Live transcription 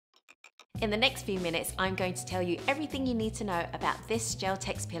In the next few minutes, I'm going to tell you everything you need to know about this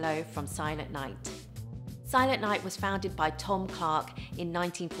Geltex pillow from Silentnight. Silentnight was founded by Tom Clark in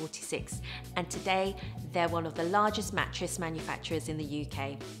 1946, and today they're one of the largest mattress manufacturers in the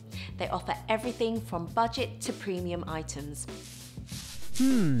UK. They offer everything from budget to premium items.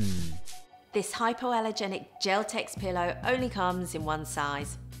 This hypoallergenic Geltex pillow only comes in one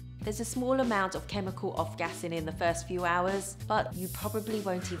size. There's a small amount of chemical off-gassing in the first few hours, but you probably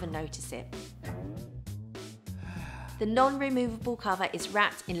won't even notice it. The non-removable cover is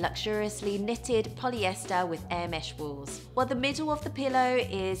wrapped in luxuriously knitted polyester with air mesh walls, while the middle of the pillow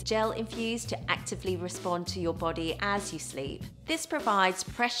is gel infused to actively respond to your body as you sleep. This provides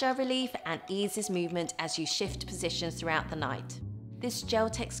pressure relief and eases movement as you shift positions throughout the night. This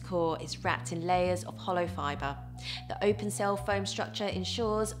Geltex core is wrapped in layers of hollow fibre. The open cell foam structure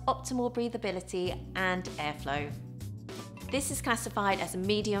ensures optimal breathability and airflow. This is classified as a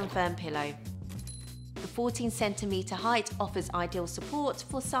medium firm pillow. The 14 centimetre height offers ideal support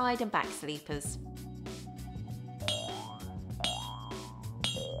for side and back sleepers.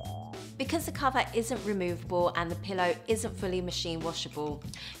 Because the cover isn't removable and the pillow isn't fully machine washable,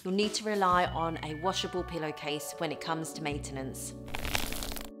 you'll need to rely on a washable pillowcase when it comes to maintenance.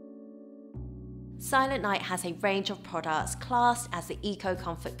 Silentnight has a range of products classed as the Eco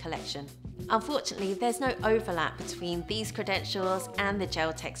Comfort collection. Unfortunately, there's no overlap between these credentials and the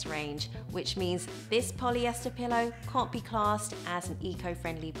Geltex range, which means this polyester pillow can't be classed as an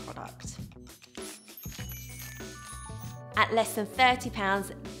eco-friendly product. At less than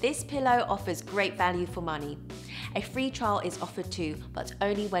 £30, this pillow offers great value for money. A free trial is offered too, but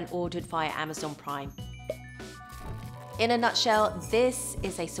only when ordered via Amazon Prime. In a nutshell, this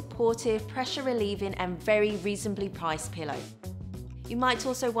is a supportive, pressure-relieving and very reasonably priced pillow. You might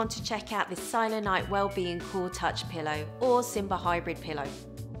also want to check out this Silentnight Wellbeing Cool Touch pillow or Simba Hybrid pillow.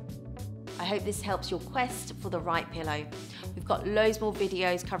 I hope this helps your quest for the right pillow. We've got loads more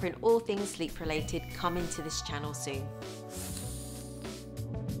videos covering all things sleep related coming to this channel soon.